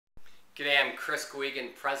G'day, I'm Chris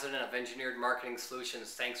Goegan, President of Engineered Marketing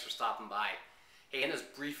Solutions. Thanks for stopping by. Hey, in this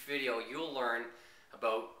brief video, you'll learn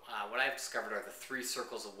about what I've discovered are the three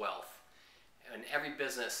circles of wealth. And every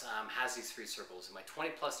business has these three circles. In my 20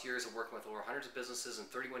 plus years of working with over hundreds of businesses in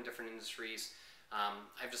 31 different industries,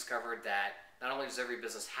 I've discovered that not only does every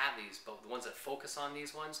business have these, but the ones that focus on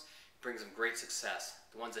these ones brings them great success.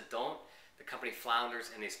 The ones that don't, the company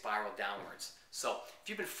flounders and they spiral downwards. So if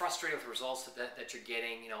you've been frustrated with the results that you're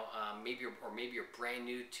getting, maybe you're brand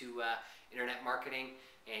new to internet marketing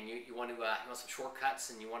and you want some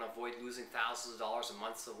shortcuts and you want to avoid losing thousands of dollars and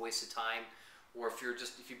months of wasted time, or if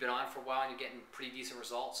you've been on for a while and you're getting pretty decent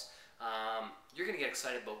results, you're going to get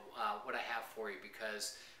excited about what I have for you,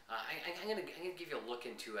 because I'm going to give you a look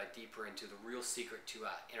deeper into the real secret to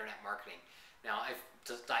internet marketing. Now, I've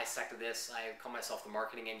just dissected this. I call myself the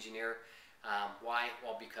marketing engineer. Why?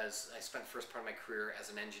 Well, because I spent the first part of my career as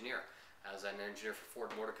an engineer. I was an engineer for Ford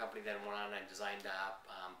Motor Company, then went on and I designed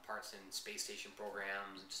parts in space station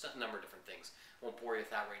programs, and just a number of different things. I won't bore you with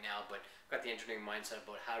that right now, but I've got the engineering mindset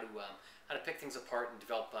about how to pick things apart and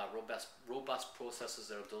develop robust processes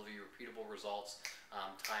that will deliver you repeatable results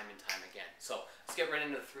time and time again. So let's get right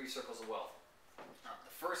into the three circles of wealth.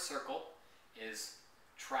 The first circle is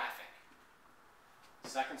traffic. The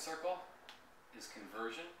second circle is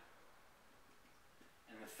conversion.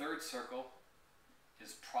 And the third circle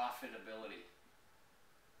is profitability.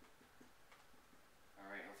 All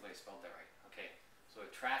right, hopefully I spelled that right. Okay, so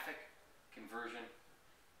traffic, conversion,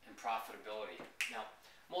 and profitability. Now,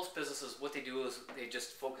 most businesses, what they do is they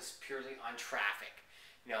just focus purely on traffic.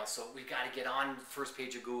 So we've got to get on the first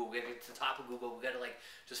page of Google, we got to get to the top of Google, we got to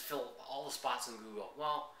just fill all the spots in Google.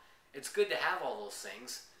 Well, it's good to have all those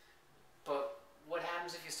things, but what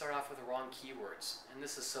happens if you start off with the wrong keywords? And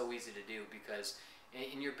this is so easy to do, because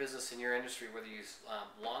in your business, in your industry, whether you use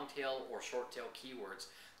long tail or short tail keywords,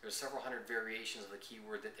 there's several hundred variations of the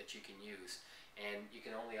keyword that you can use, and you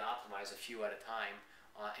can only optimize a few at a time,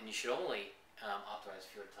 and you should only optimize a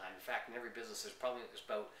few at a time. In fact, in every business, there's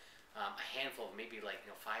about a handful of maybe 5,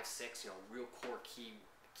 6 real core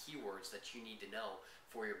keywords that you need to know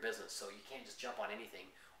for your business. So you can't just jump on anything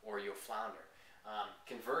or you'll flounder.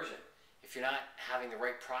 Conversion. If you're not having the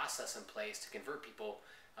right process in place to convert people,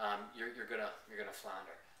 you're gonna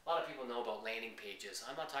flounder. A lot of people know about landing pages.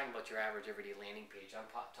 I'm not talking about your average everyday landing page. I'm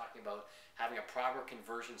talking about having a proper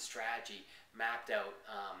conversion strategy mapped out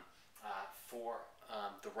for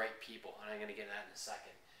the right people, and I'm going to get to that in a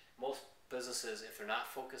second. Most businesses, if they're not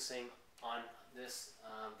focusing on this,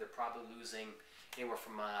 they're probably losing anywhere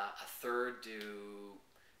from a third to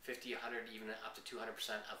 50, 100, even up to 200%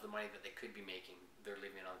 of the money that they could be making. They're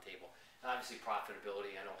leaving it on the table. And obviously,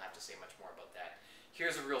 profitability, I don't have to say much more about that.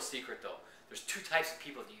 Here's a real secret, though. There's two types of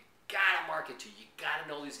people that you gotta market to. You gotta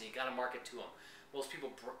know these, and you gotta market to them. Most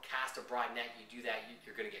people cast a broad net. You do that,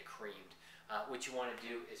 you're gonna get creamed. What you want to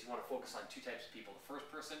do is you want to focus on two types of people. The first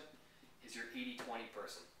person is your 80-20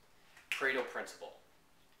 person. Pareto principle.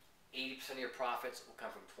 80% of your profits will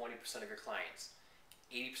come from 20% of your clients.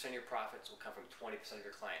 80% of your profits will come from 20% of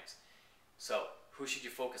your clients. So who should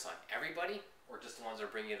you focus on? Everybody, or just the ones that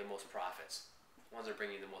are bringing you the most profits? The ones that are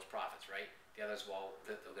bringing you the most profits, right? The others, well,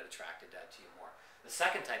 they'll get attracted to you more. The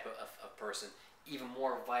second type of person, even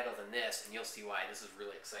more vital than this, and you'll see why this is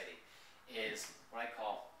really exciting, is what I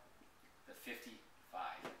call the 55.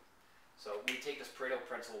 So we take this Pareto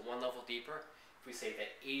principle one level deeper. If we say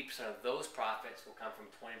that 80% of those profits will come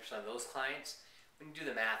from 20% of those clients, when you do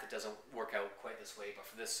the math, it doesn't work out quite this way, but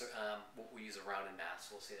for this, we use a rounded math,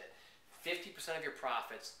 so we'll say that 50% of your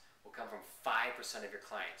profits will come from 5% of your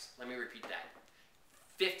clients. Let me repeat that.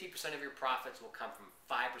 50% of your profits will come from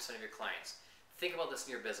 5% of your clients. Think about this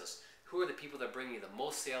in your business. Who are the people that bring you the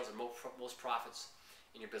most sales and most profits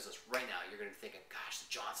in your business right now? You're going to be thinking, gosh, the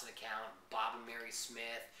Johnson account, Bob and Mary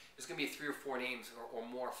Smith. There's going to be 3 or 4 names or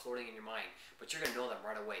more floating in your mind, but you're going to know them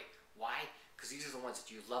right away. Why? Because these are the ones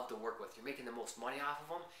that you love to work with. You're making the most money off of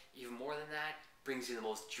them. Even more than that, brings you the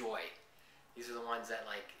most joy. These are the ones that,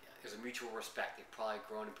 there's a mutual respect. They've probably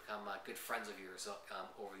grown and become good friends of yours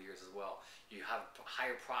over the years as well. You have a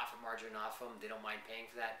higher profit margin off them. They don't mind paying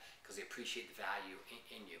for that because they appreciate the value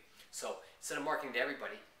in you. So instead of marketing to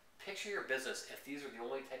everybody, picture your business if these are the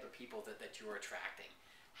only type of people that you are attracting.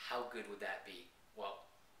 How good would that be? Well,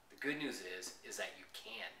 the good news is that you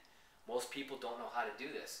can. Most people don't know how to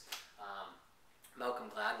do this.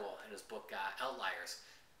 Malcolm Gladwell, in his book Outliers,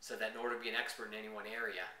 said that in order to be an expert in any one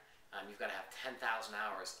area, you've got to have 10,000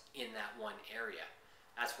 hours in that one area.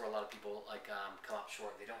 That's where a lot of people come up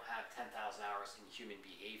short. They don't have 10,000 hours in human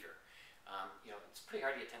behavior. It's pretty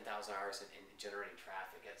hard to get 10,000 hours in generating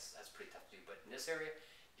traffic. That's pretty tough to do. But in this area,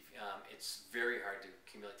 if it's very hard to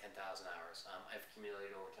accumulate 10,000 hours. I've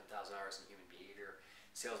accumulated over 10,000 hours in human behavior,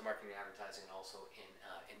 sales, marketing, advertising, and also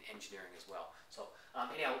in engineering as well. So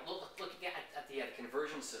anyhow, looking at the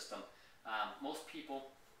conversion system, most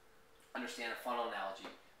people understand a funnel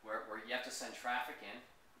analogy where you have to send traffic in,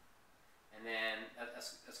 and then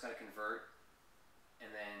that's going to convert,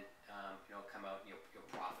 and then come out, you'll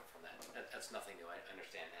profit from that. That's nothing new. I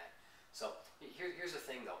understand that. So here's the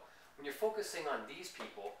thing though. When you're focusing on these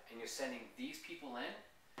people and you're sending these people in,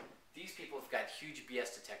 these people have got huge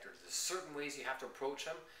BS detectors. There's certain ways you have to approach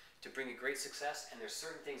them to bring you great success, and there's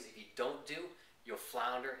certain things if you don't do, you'll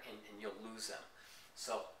flounder and you'll lose them.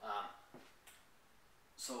 So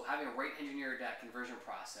so having a right engineered conversion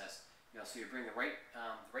process, so you bring the right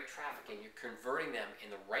traffic in, you're converting them in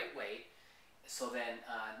the right way. So then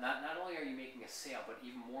not only are you making a sale, but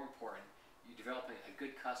even more important, you're developing a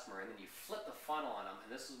good customer, and then you flip the funnel on them, and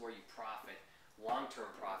this is where you profit. Long-term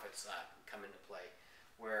profits come into play,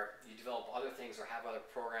 where you develop other things or have other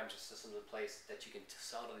programs or systems in place that you can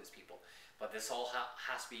sell to these people. But this all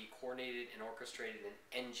has to be coordinated and orchestrated and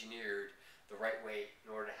engineered the right way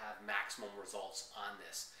in order to have maximum results on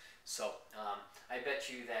this. So I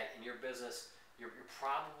bet you that in your business, you're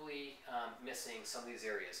probably missing some of these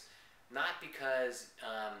areas. Not because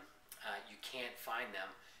you can't find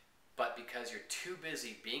them, but because you're too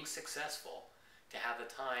busy being successful to have the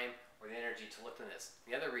time or the energy to look at this.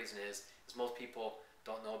 The other reason is most people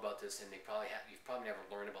don't know about this, and you've probably never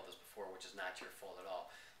learned about this before, which is not your fault at all.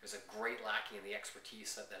 There's a great lacking in the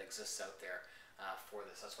expertise that exists out there for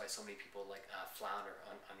this. That's why so many people flounder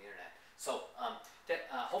on the internet. So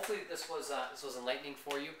hopefully this was enlightening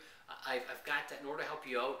for you. I've got, in order to help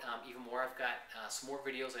you out even more, I've got some more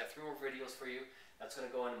videos. I have 3 more videos for you. That's going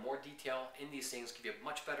to go into more detail in these things, give you a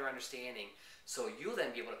much better understanding, so you'll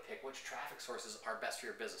then be able to pick which traffic sources are best for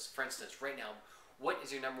your business. For instance, right now, what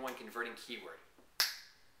is your #1 converting keyword?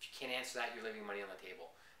 If you can't answer that, you're leaving money on the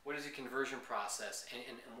table. What is your conversion process, and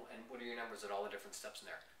what are your numbers at all the different steps in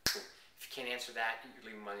there? Boom. If you can't answer that, you're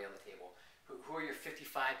leaving money on the table. Who are your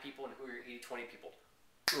 55 people and who are your 80-20 people?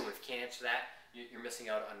 Boom. If you can't answer that, you're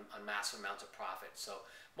missing out on massive amounts of profit. So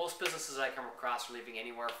most businesses I come across are leaving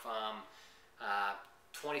anywhere from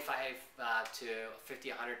 25 to 50,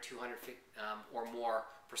 100, 200 or more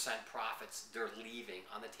 % profits they're leaving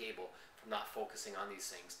on the table from not focusing on these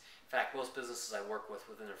things. In fact, most businesses I work with,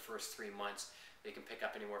 within their first 3 months, they can pick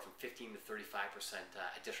up anywhere from 15 to 35%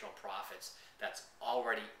 additional profits. That's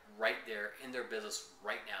already right there in their business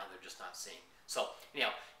right now. They're just not seeing. So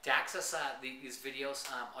anyhow, to access these videos,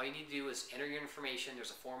 all you need to do is enter your information.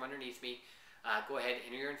 There's a form underneath me. Go ahead,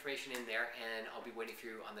 enter your information in there, and I'll be waiting for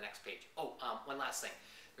you on the next page. Oh, one last thing.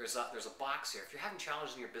 There's a box here. If you're having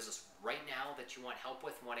challenges in your business right now that you want help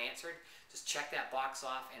with and want answered, just check that box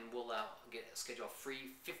off, and we'll schedule a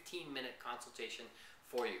free 15-minute consultation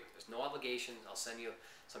for you. There's no obligation. I'll send you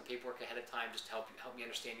some paperwork ahead of time just to help me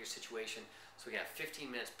understand your situation, so we can have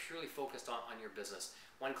 15 minutes purely focused on your business.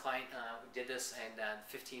 One client did this, and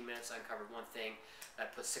 15 minutes I uncovered one thing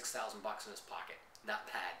that put $6,000 in his pocket. Not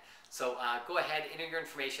bad. So go ahead, enter your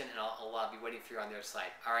information, and I'll be waiting for you on the other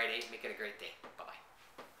side. All right, make it a great day. Bye-bye.